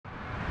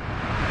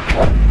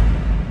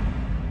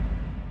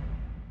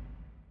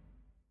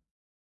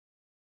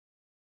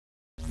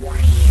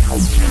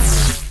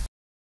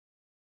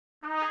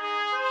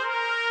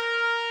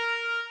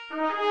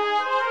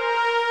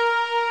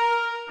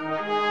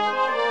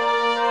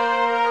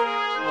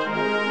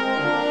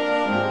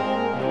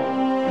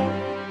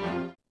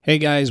Hey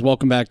guys,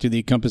 welcome back to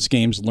the Compass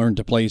Games Learn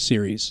to Play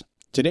series.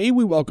 Today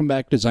we welcome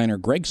back designer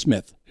Greg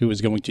Smith, who is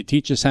going to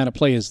teach us how to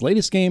play his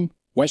latest game,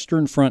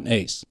 Western Front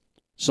Ace.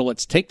 So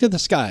let's take to the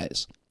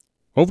skies.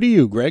 Over to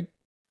you, Greg.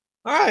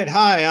 All right,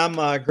 hi, I'm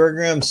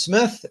Gregory M.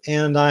 Smith,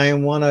 and I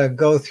want to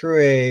go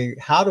through a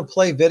how to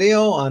play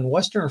video on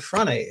Western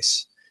Front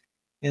Ace.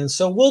 And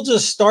so we'll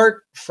just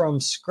start from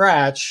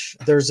scratch.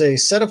 There's a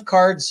set of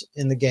cards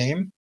in the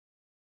game.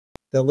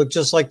 They'll look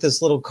just like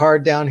this little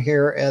card down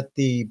here at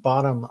the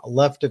bottom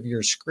left of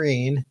your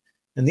screen.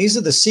 And these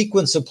are the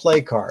sequence of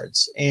play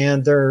cards.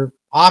 And they're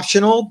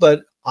optional,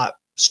 but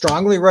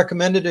strongly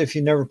recommended if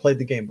you never played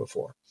the game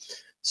before.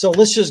 So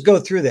let's just go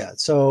through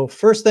that. So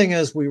first thing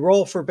is we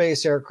roll for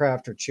base,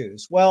 aircraft, or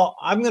choose. Well,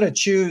 I'm going to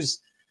choose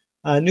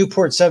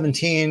Newport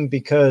 17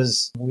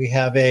 because we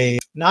have a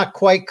not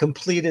quite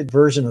completed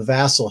version of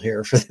Vassal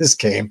here for this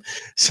game.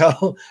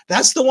 So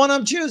that's the one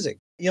I'm choosing.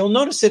 You'll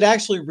notice it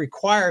actually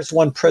requires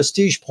 1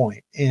 prestige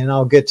point, and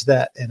I'll get to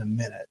that in a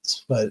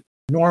minute. But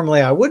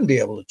normally I wouldn't be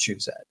able to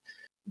choose that.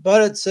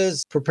 But it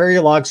says prepare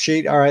your log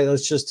sheet. All right,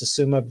 let's just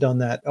assume I've done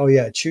that. Oh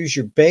yeah, choose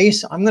your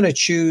base. I'm going to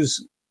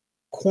choose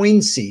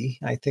Coincy.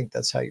 I think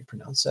that's how you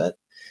pronounce that.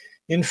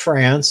 In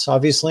France.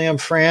 Obviously I'm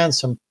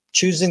France. I'm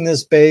choosing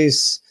this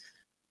base.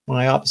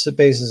 My opposite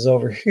base is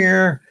over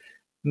here.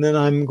 And then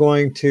I'm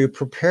going to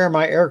prepare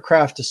my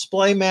aircraft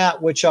display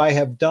mat, which I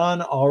have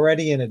done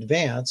already in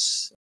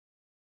advance.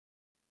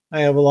 I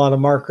have a lot of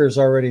markers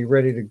already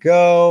ready to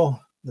go.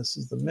 This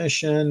is the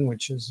mission,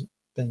 which has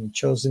been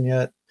chosen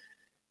yet.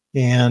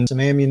 And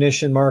some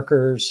ammunition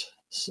markers,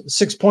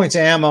 6 points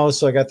of ammo.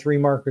 So I got 3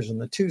 markers on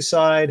the 2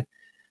 side.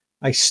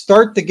 I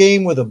start the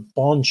game with a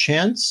Bon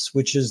Chance,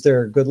 which is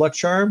their good luck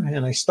charm.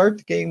 And I start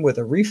the game with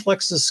a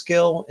reflexes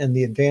skill and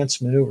the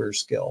advanced maneuver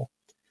skill.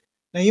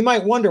 Now you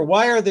might wonder,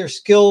 why are there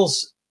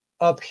skills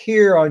up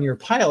here on your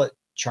pilot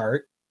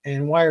chart?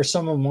 And why are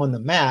some of them on the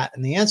mat?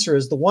 And the answer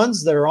is the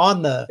ones that are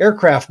on the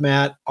aircraft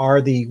mat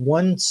are the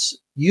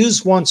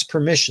use once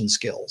per mission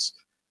skills.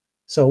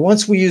 So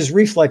once we use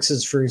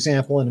reflexes, for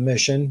example, in a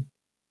mission,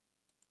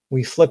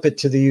 we flip it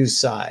to the use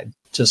side,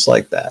 just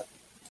like that.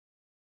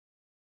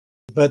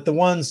 But the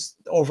ones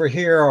over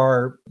here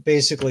are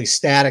basically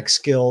static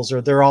skills, or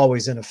they're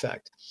always in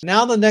effect.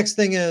 Now the next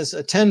thing is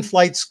attend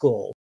flight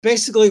school.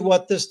 Basically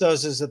what this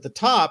does is at the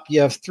top,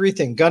 you have 3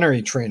 things: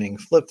 gunnery training,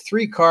 flip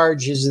 3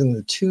 cards using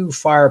the 2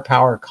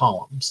 firepower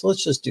columns. So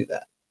let's just do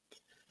that.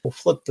 We'll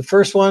flip the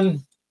first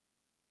one,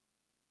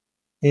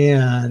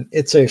 and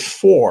it's a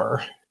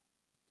 4.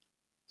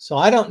 So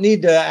I don't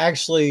need to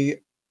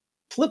actually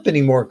flip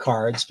any more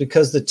cards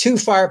because the 2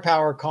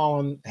 firepower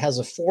column has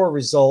a 4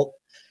 result,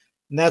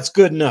 and that's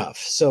good enough.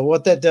 So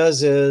what that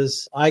does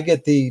is I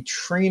get the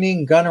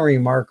training gunnery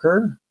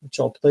marker, which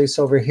I'll place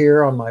over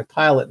here on my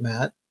pilot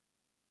mat.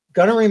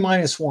 Gunnery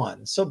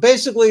 -1. So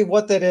basically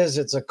what that is,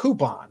 it's a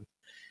coupon.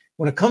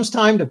 When it comes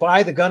time to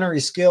buy the gunnery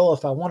skill,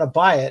 if I want to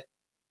buy it,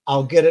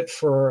 I'll get it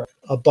for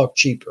 $1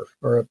 cheaper,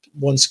 or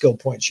 1 skill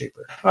point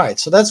cheaper. All right,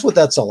 so that's what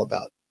that's all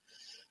about.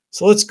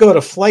 So let's go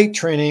to flight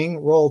training,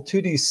 roll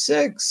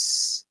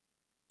 2d6.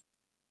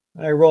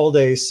 I rolled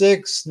a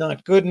 6,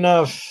 not good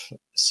enough.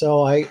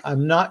 So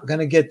I'm not going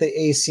to get the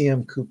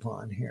ACM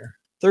coupon here.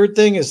 Third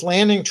thing is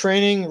landing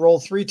training, roll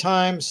 3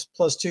 times,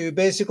 +2.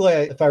 Basically,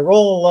 if I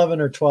roll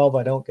 11 or 12,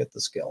 I don't get the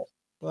skill.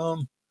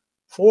 Boom.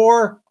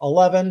 4,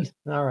 11.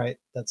 All right,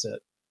 that's it.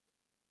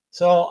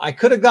 So I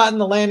could have gotten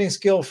the landing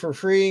skill for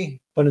free,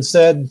 but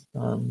instead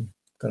I'm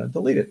going to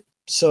delete it.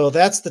 So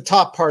that's the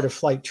top part of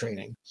flight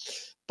training.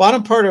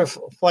 Bottom part of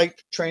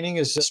flight training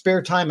is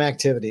spare time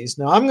activities.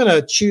 Now I'm going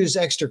to choose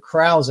extra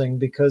carousing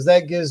because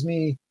that gives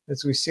me,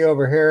 as we see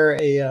over here,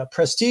 a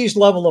prestige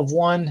level of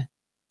 1.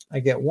 I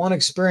get 1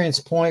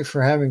 experience point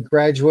for having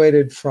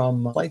graduated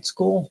from flight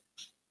school.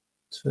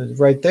 So it's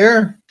right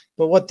there.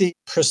 But what the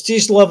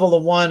prestige level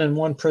of 1 and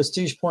 1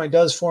 prestige point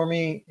does for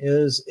me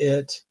is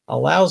it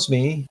allows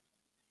me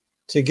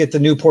to get the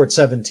Newport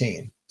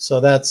 17. So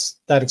that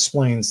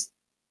explains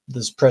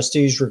this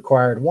prestige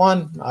required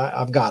 1.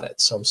 I've got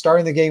it. So I'm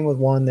starting the game with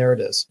 1. There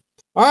it is.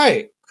 All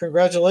right.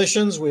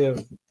 Congratulations. We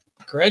have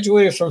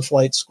graduated from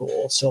flight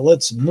school. So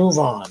let's move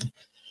on.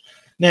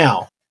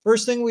 Now,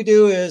 first thing we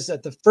do is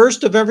at the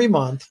first of every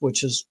month,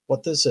 which is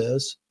what this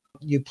is,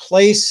 you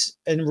place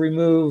and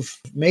remove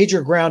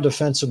major ground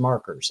offensive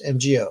markers,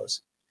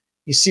 MGOs.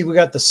 You see we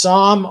got the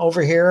Somme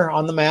over here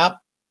on the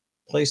map,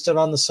 placed it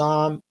on the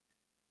Somme,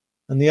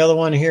 and the other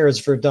one here is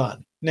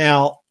Verdun.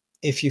 Now,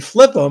 if you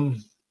flip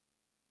them,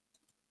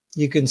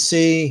 you can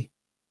see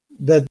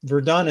that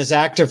Verdun is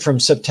active from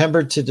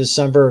September to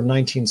December of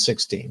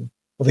 1916.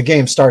 Well, the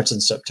game starts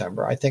in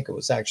September. I think it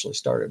was actually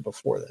started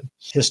before then,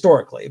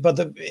 historically. But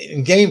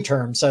in game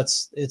terms,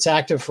 it's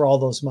active for all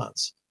those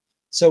months.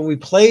 So we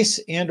place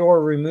and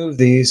or remove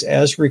these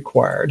as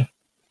required.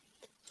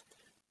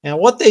 Now,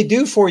 what they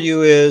do for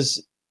you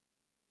is,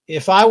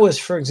 if I was,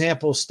 for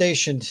example,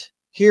 stationed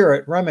here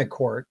at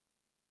Remicourt,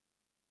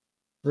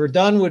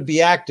 Verdun would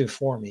be active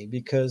for me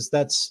because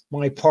that's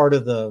my part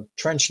of the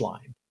trench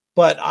line.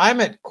 But I'm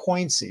at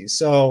Coincy,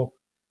 so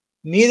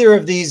neither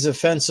of these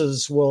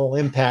offenses will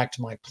impact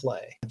my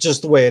play,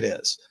 just the way it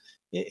is.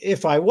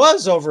 If I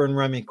was over in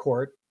Remy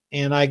Court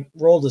and I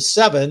rolled a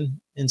 7,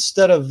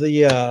 instead of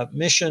the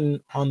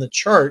mission on the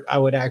chart, I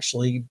would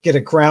actually get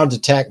a ground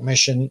attack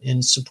mission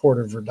in support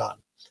of Verdun.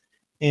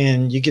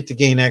 And you get to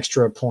gain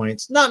extra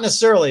points. Not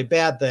necessarily a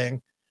bad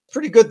thing.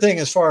 Pretty good thing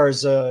as far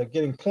as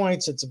getting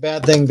points. It's a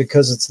bad thing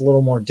because it's a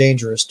little more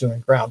dangerous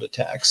doing ground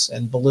attacks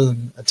and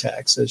balloon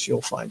attacks, as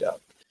you'll find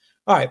out.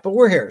 All right, but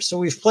we're here. So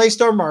we've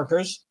placed our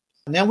markers.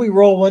 Now we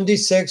roll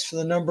 1d6 for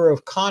the number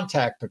of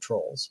contact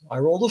patrols. I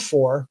rolled a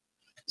 4.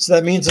 So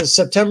that means in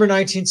September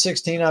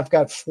 1916, I've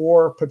got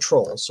 4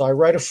 patrols. So I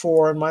write a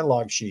 4 in my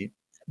log sheet.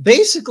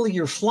 Basically,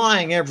 you're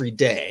flying every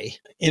day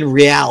in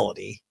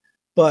reality,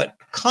 but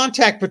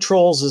contact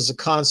patrols is a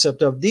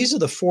concept of these are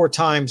the 4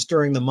 times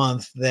during the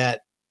month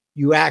that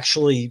you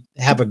actually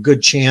have a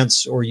good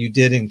chance or you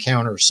did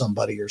encounter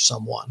somebody or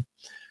someone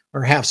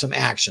or have some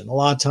action. A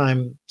lot of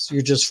times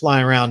you're just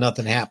flying around,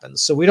 nothing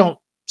happens. So we don't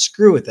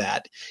screw with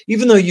that.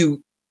 Even though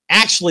you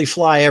actually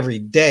fly every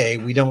day,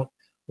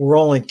 we're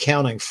only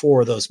counting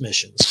 4 of those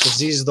missions because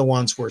these are the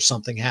ones where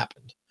something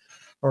happened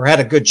or had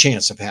a good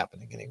chance of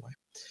happening anyway.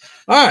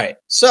 All right,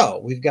 so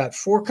we've got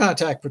 4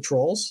 contact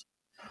patrols.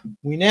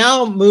 We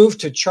now move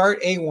to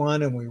chart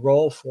A1 and we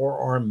roll for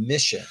our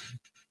mission.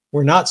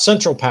 We're not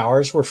Central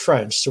Powers, we're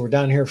French, so we're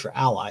down here for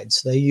Allied.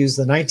 So they use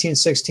the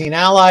 1916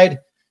 Allied,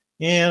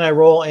 and I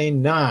roll a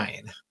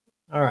 9.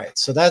 All right,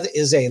 so that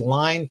is a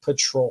line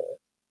patrol.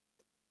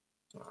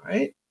 All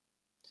right.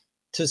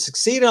 To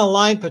succeed on a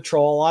line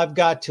patrol, I've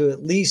got to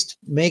at least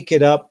make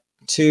it up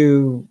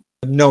to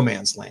no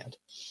man's land.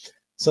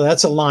 So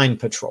that's a line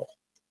patrol.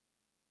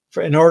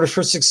 In order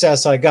for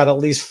success, I got to at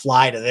least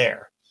fly to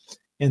there,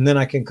 and then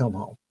I can come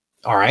home.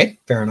 All right,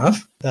 fair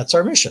enough. That's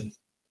our mission.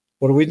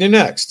 What do we do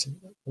next?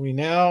 We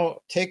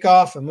now take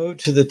off and move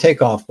to the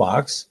takeoff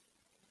box.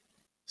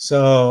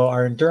 So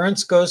our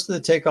endurance goes to the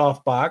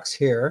takeoff box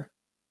here,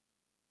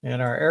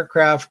 and our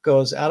aircraft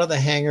goes out of the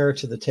hangar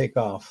to the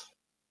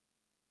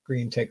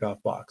green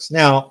takeoff box.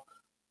 Now,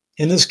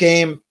 in this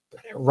game,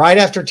 right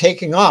after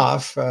taking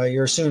off,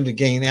 you're assumed to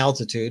gain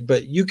altitude,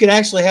 but you can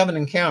actually have an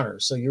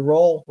encounter. So you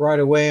roll right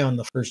away on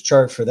the first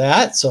chart for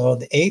that. So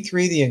the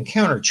A3, the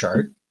encounter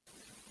chart.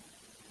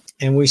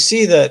 And we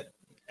see that,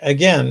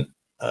 again,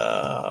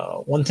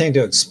 one thing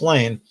to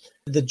explain,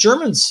 the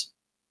Germans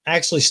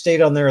actually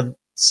stayed on their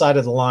side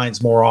of the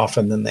lines more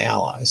often than the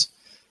Allies.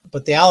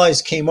 But the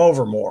Allies came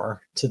over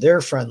more to their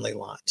friendly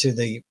line,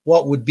 to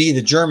what would be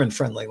the German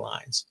friendly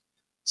lines.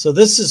 So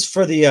this is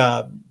for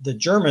the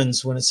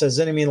Germans, when it says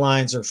enemy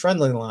lines or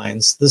friendly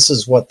lines, this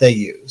is what they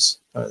use,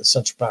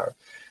 Central Power.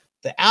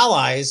 The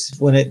Allies,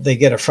 when they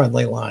get a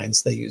friendly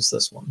lines, they use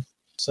this one.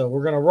 So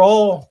we're going to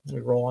roll. We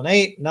roll an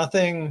 8,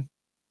 nothing.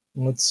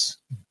 Let's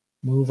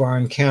move our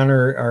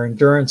encounter. Our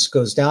endurance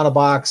goes down a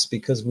box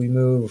because we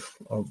move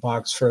a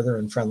box further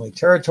in friendly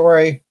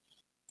territory.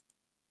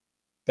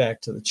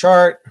 Back to the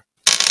chart.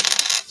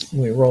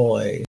 We roll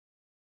a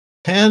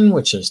 10,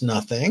 which is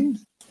nothing.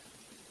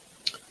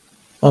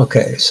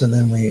 Okay, so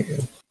then we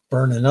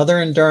burn another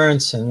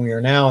endurance, and we are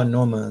now in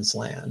no man's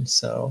land.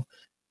 So,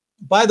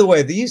 by the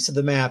way, the use of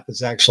the map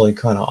is actually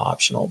kind of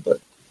optional,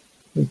 but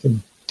we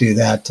can do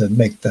that to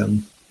make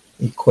them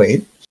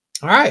equate.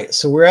 All right,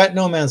 so we're at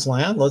no man's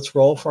land. Let's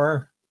roll for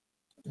our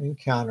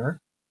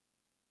encounter.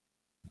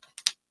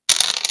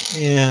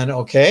 And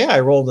okay,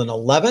 I rolled an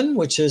 11,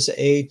 which is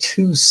a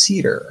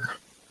 2-seater.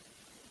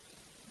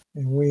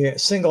 And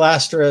single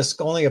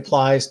asterisk only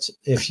applies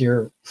if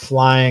you're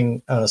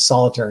flying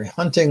solitary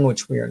hunting,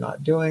 which we are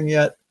not doing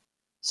yet.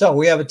 So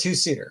we have a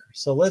 2-seater.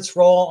 So let's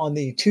roll on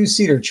the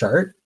 2-seater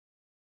chart.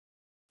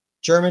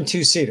 German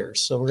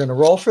 2-seaters. So we're going to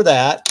roll for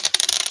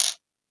that.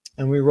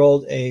 And we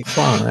rolled a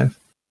 5.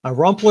 A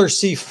Rumpler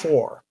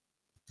C4.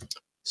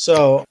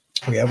 So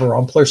we have a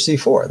Rumpler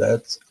C4.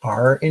 That's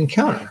our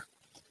encounter.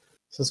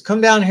 So let's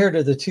come down here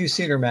to the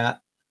 2-seater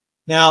map.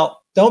 Now,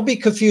 don't be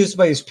confused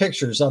by these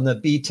pictures on the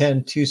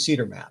B10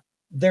 2-seater map.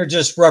 They're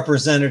just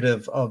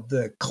representative of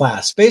the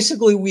class.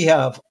 Basically, we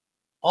have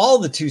all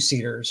the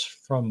 2-seaters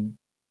from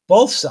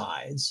both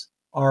sides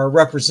are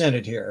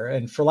represented here.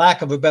 And for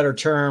lack of a better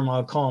term,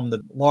 I'll call them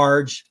the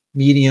large,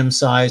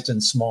 medium-sized,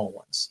 and small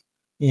ones.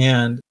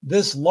 And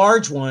this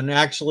large one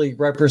actually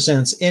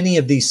represents any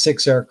of these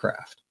 6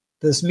 aircraft.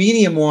 This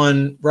medium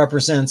one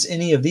represents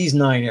any of these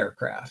 9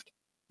 aircraft.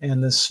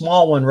 And the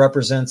small one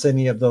represents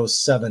any of those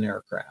 7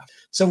 aircraft.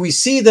 So we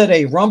see that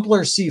a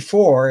Rumpler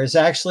C4 is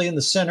actually in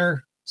the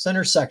center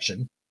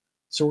section.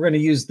 So we're going to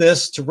use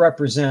this to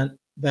represent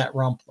that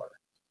Rumpler,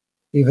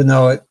 even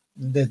though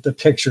the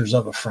picture's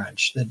of a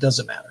French. It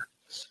doesn't matter.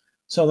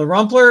 So the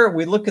Rumpler,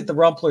 we look at the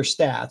Rumpler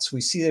stats.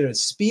 We see that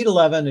it's speed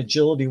 11,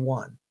 agility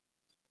 1.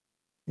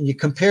 And you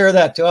compare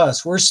that to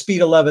us, we're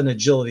speed 11,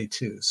 agility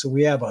 2. So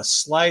we have a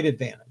slight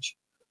advantage.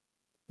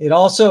 It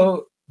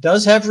also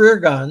does have rear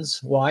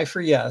guns, Y for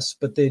yes,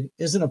 but there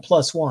isn't a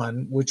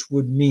 +1, which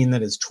would mean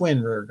that it's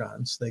twin rear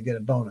guns. They get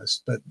a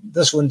bonus, but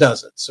this one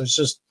doesn't. So it's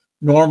just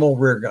normal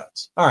rear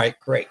guns. All right,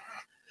 great.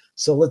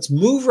 So let's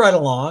move right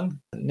along.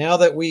 Now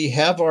that we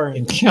have our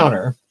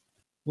encounter,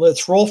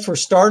 let's roll for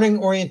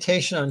starting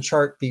orientation on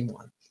chart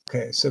B1.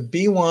 Okay, so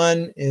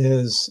B1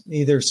 is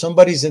either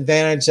somebody's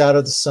advantage out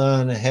of the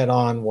sun, head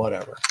on,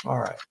 whatever. All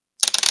right.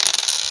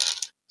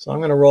 So I'm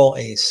going to roll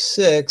a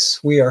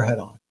 6. We are head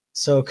on.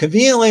 So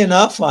conveniently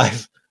enough, I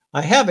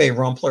have a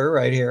Rumpler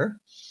right here.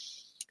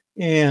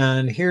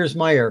 And here's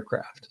my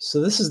aircraft. So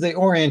this is the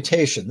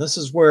orientation. This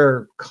is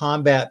where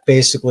combat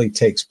basically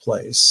takes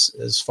place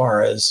as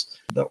far as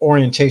the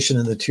orientation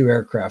of the two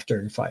aircraft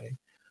during fighting.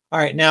 All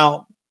right,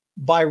 now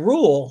by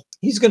rule,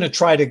 he's going to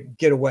try to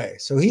get away.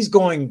 So he's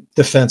going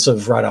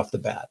defensive right off the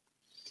bat.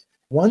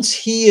 Once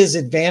he is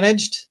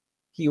advantaged,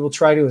 he will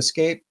try to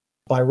escape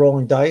by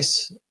rolling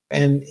dice.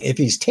 And if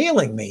he's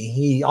tailing me,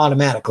 he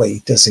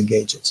automatically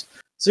disengages.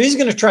 So he's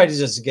going to try to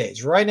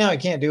disengage. Right now, I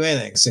can't do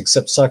anything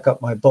except suck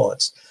up my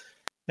bullets.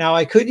 Now,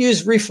 I could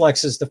use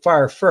reflexes to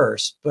fire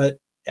first, but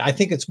I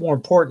think it's more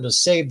important to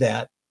save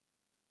that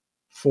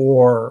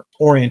for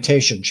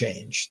orientation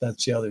change.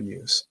 That's the other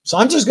use. So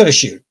I'm just going to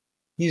shoot.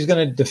 He's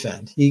going to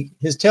defend.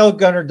 His tail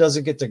gunner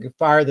doesn't get to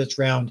fire this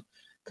round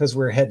because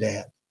we're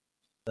head-to-head.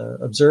 The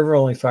observer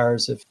only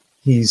fires if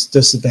he's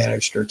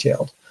disadvantaged or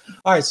tailed.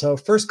 All right, so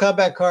first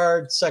combat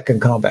card, second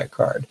combat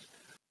card.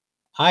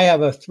 I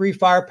have a 3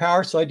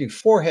 firepower, so I do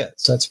 4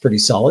 hits. That's pretty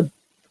solid.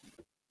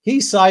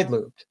 He's side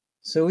looped,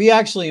 so he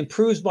actually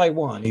improves by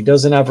 1. He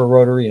doesn't have a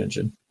rotary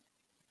engine.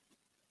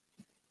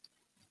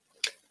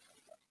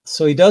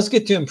 So he does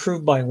get to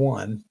improve by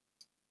 1,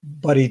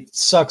 but he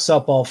sucks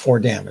up all 4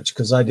 damage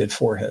because I did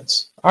 4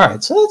 hits. All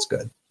right, so that's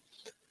good.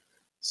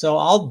 So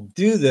I'll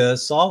do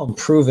this. I'll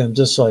improve him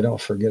just so I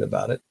don't forget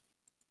about it.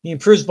 He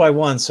improves by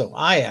 1, so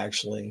I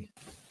actually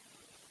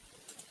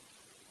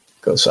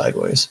go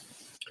sideways.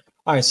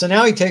 All right, so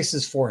now he takes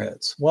his 4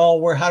 hits.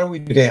 Well, how do we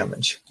do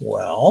damage?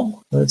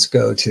 Well, let's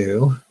go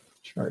to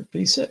chart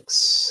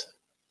B6,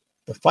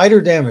 the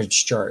fighter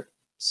damage chart.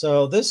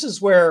 So this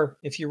is where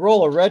if you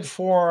roll a red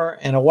 4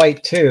 and a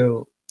white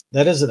 2,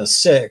 that isn't a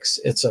 6,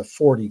 it's a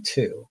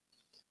 42.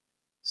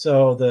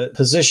 So the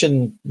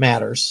position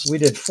matters. We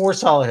did 4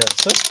 solid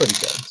hits. That's pretty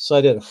good. So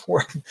I did a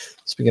 4,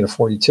 speaking of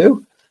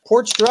 42,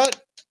 port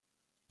strut,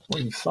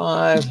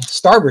 45,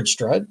 starboard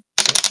strut,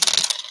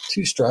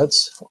 2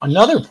 struts,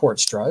 another port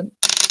strut,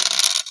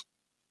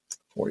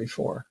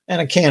 44, and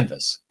a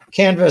canvas.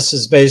 Canvas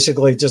is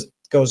basically just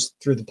goes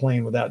through the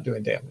plane without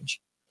doing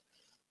damage.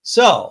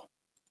 So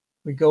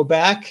we go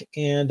back,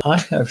 and I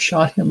have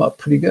shot him up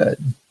pretty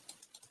good.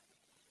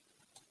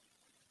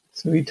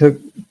 So he took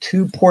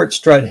 2 port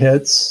strut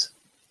hits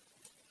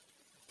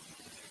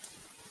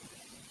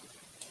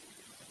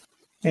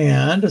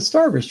and a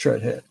starboard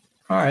strut hit.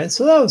 All right,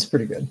 so that was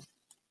pretty good.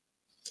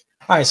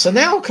 All right, so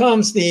now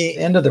comes the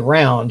end of the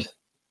round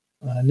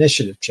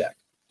initiative check.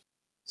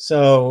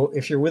 So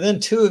if you're within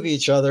 2 of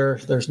each other,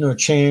 there's no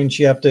change.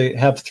 You have to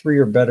have 3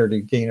 or better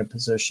to gain a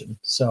position.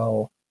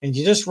 So, and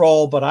you just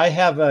roll, but I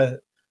have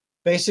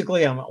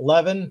basically I'm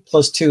 11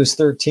 plus 2 is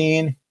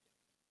 13.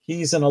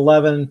 He's an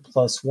 11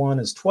 plus 1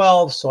 is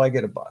 12, so I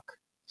get a buck.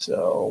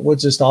 So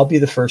I'll be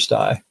the first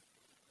die.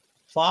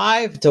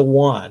 5 to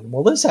 1.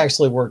 Well, this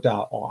actually worked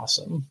out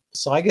awesome.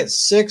 So I get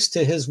 6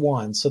 to his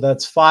 1. So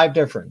that's 5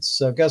 difference.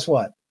 So guess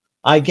what?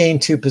 I gain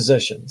 2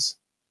 positions,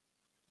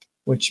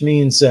 which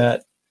means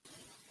that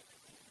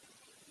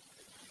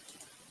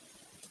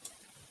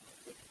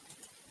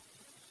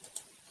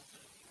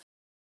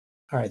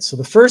all right, so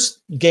the first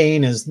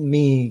gain is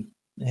me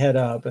head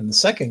up, and the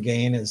second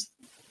gain is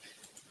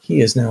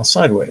he is now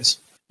sideways.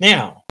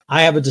 Now,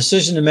 I have a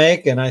decision to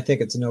make, and I think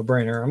it's a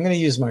no-brainer. I'm going to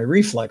use my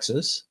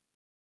reflexes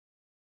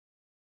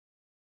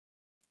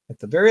at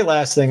the very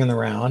last thing in the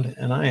round,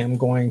 and I am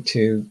going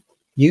to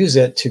use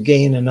it to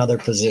gain another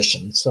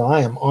position. So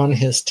I am on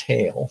his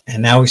tail,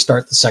 and now we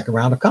start the second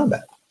round of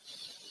combat.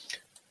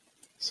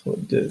 So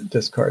we'll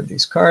discard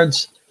these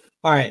cards.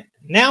 All right,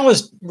 now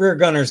his rear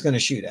gunner is going to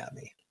shoot at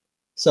me.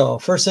 So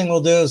first thing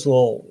we'll do is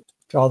we'll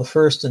draw the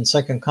first and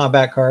second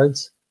combat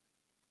cards.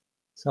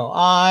 So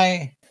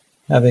I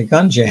have a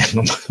gun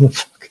jam.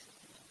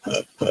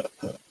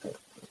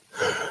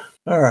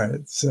 All right,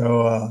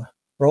 so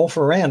roll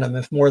for random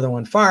if more than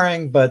 1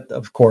 firing, but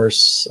of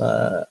course,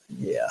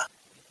 yeah.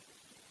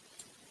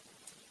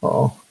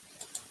 Oh,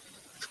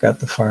 forgot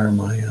to fire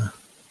my.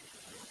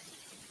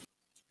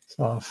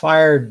 So I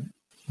fired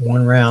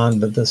 1 round,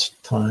 but this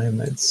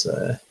time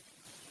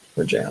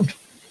we're jammed.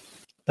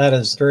 That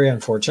is very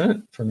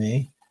unfortunate for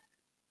me.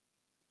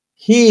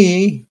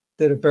 He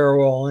did a barrel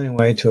roll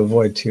anyway to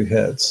avoid 2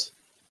 hits.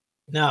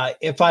 Now,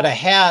 if I'd have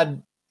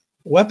had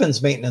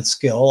weapons maintenance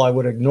skill, I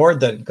would have ignored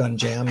that gun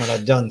jam and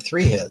I'd done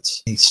 3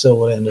 hits. He still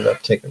would have ended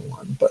up taking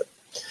 1. But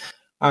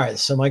all right,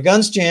 so my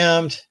gun's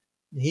jammed.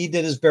 He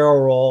did his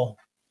barrel roll,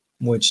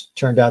 which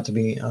turned out to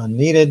be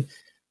unneeded.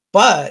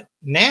 But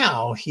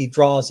now he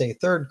draws a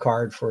 3rd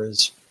card for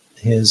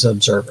his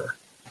observer.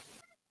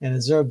 And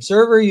his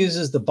observer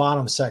uses the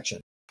bottom section.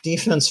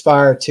 Defense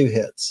fire, 2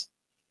 hits.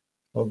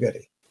 Oh,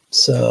 goody.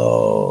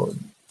 So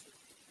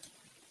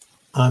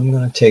I'm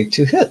going to take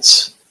 2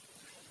 hits.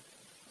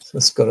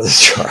 Let's go to the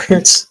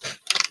charts.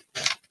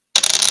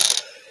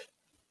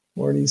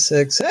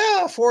 46.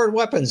 Yeah, forward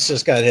weapons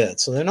just got hit.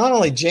 So they're not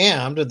only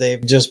jammed,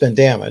 they've just been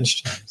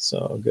damaged.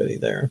 So goody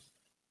there.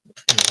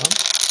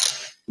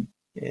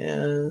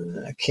 And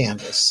a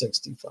canvas,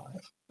 65.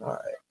 All right.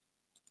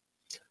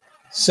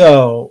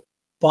 So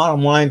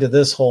bottom line to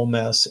this whole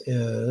mess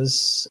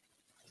is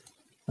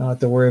I don't have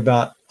to worry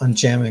about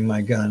unjamming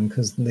my gun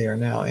because they are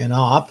now in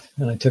op.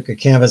 And I took a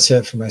canvas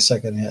hit for my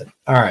second hit.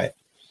 All right.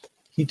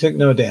 He took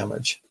no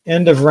damage.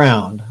 End of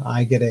round.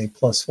 I get a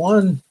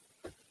 +1.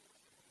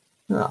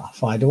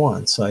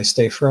 5-1. So I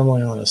stay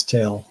firmly on his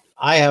tail.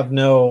 I have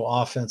no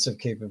offensive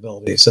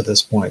capabilities at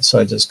this point, so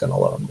I'm just going to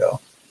let him go.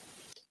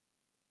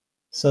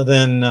 So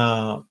then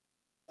I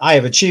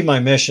have achieved my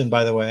mission,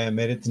 by the way. I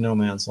made it to no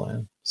man's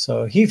land.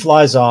 So he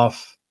flies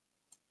off.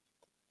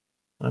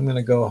 I'm going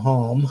to go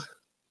home.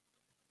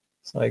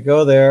 So I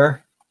go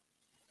there.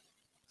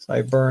 So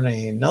I burn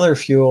another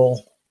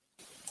fuel,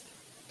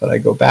 but I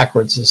go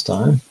backwards this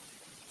time.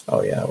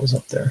 Oh, yeah, it was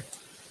up there.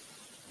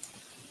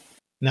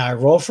 Now I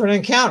roll for an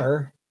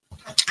encounter,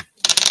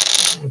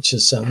 which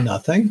is some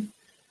nothing.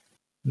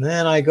 And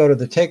then I go to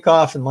the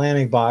takeoff and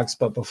landing box,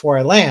 but before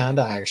I land,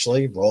 I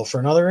actually roll for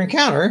another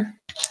encounter.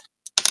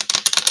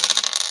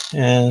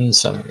 And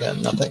some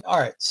again, nothing. All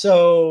right,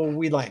 so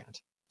we land.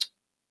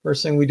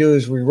 First thing we do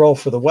is we roll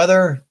for the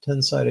weather,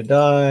 10-sided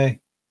die.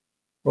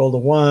 Roll to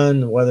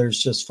 1. The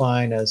weather's just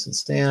fine as it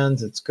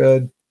stands. It's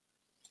good.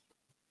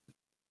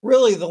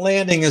 Really, the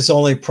landing is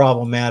only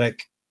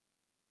problematic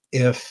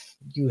if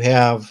you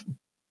have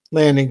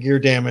landing gear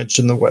damage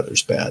and the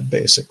weather's bad,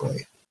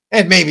 basically.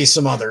 And maybe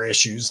some other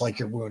issues like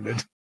you're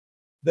wounded.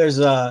 There's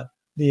the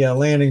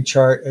landing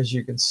chart, as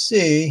you can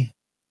see.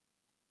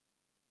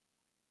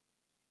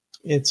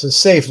 It's a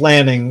safe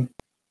landing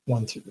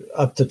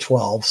up to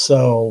 12,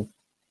 so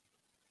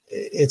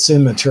it's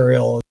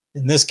immaterial.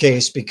 In this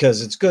case,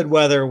 because it's good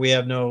weather, we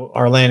have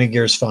our landing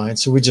gear is fine,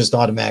 so we just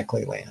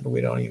automatically land.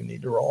 We don't even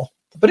need to roll.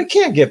 But it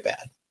can get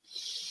bad.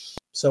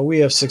 So we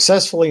have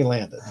successfully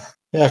landed.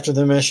 After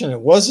the mission, it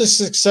was a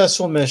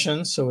successful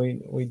mission, so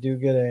we do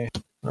get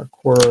a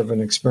quarter of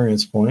an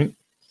experience point.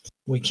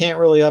 We can't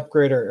really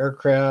upgrade our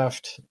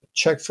aircraft.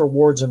 Check for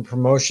awards and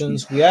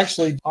promotions. We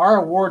actually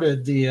are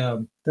awarded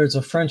there's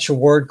a French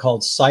award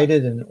called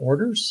Cited in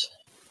Orders.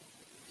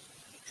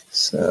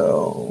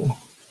 So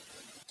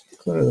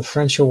go to the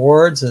French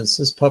awards. It's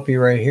this puppy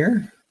right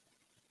here.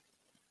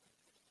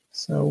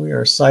 So we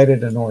are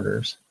cited in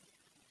orders.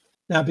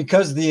 Now,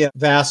 because the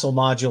Vassal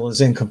module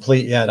is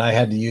incomplete yet, I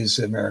had to use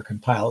the American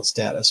pilot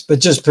status, but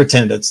just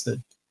pretend it's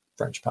the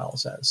French pilot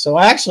status. So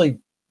I actually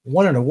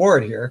won an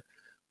award here,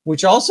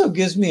 which also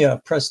gives me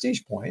a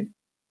prestige point.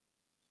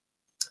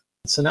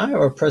 So now I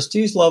have a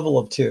prestige level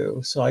of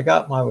 2. So I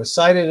was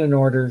cited in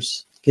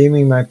orders, gave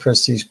me my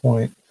prestige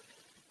point.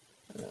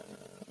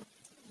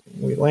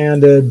 We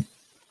landed,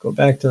 go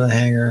back to the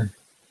hangar.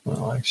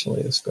 Well,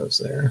 actually, this goes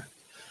there.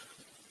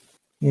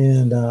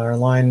 And our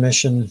line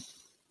mission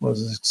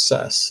was a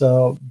success.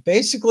 So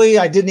basically,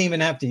 I didn't even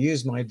have to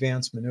use my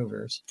advanced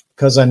maneuvers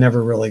because I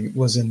never really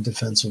was in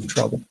defensive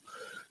trouble.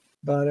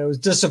 But it was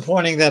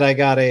disappointing that I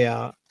got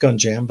a gun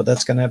jam, but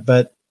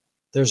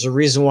there's a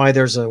reason why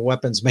there's a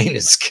weapons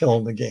maintenance skill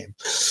in the game.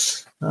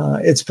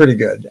 It's pretty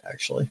good,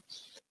 actually.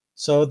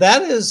 So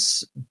that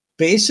is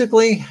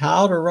basically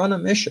how to run a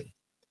mission.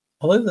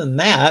 Other than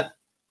that,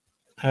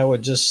 I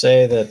would just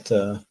say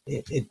that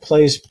it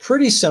plays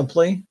pretty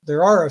simply.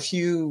 There are a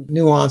few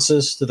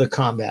nuances to the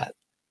combat.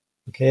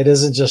 Okay, it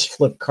isn't just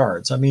flip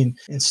cards. I mean,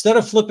 instead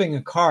of flipping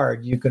a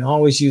card, you can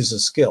always use a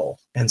skill.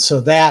 And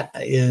so that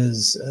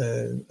is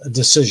a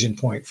decision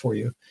point for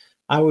you.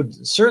 I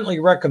would certainly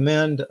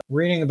recommend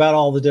reading about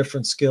all the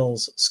different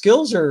skills.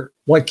 Skills are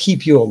what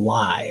keep you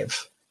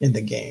alive in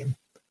the game.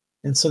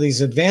 And so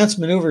these advanced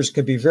maneuvers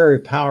could be very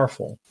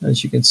powerful,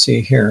 as you can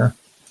see here.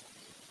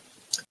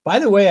 By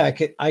the way,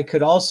 I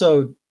could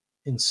also,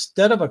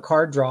 instead of a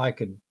card draw,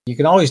 you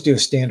can always do a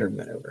standard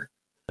maneuver,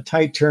 a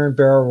tight turn,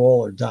 barrel roll,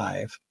 or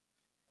dive.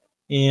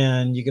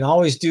 And you can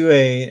always do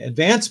a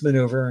advanced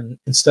maneuver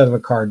instead of a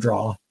card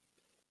draw,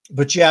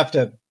 but you have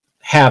to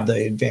have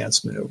the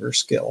advanced maneuver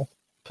skill,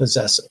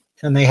 possess it,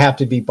 and they have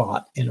to be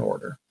bought in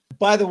order.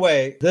 By the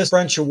way, this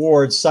French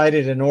award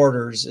cited in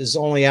orders is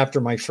only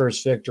after my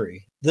first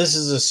victory. This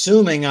is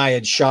assuming I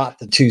had shot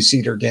the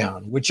 2-seater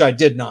down, which I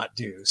did not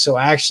do. So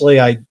actually,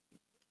 I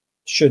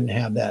shouldn't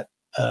have that.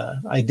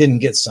 I didn't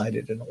get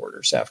cited in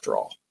orders after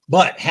all.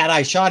 But had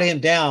I shot him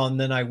down,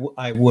 then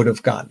I would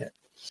have gotten it.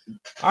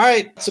 All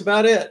right, that's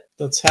about it.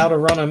 That's how to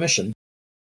run a mission.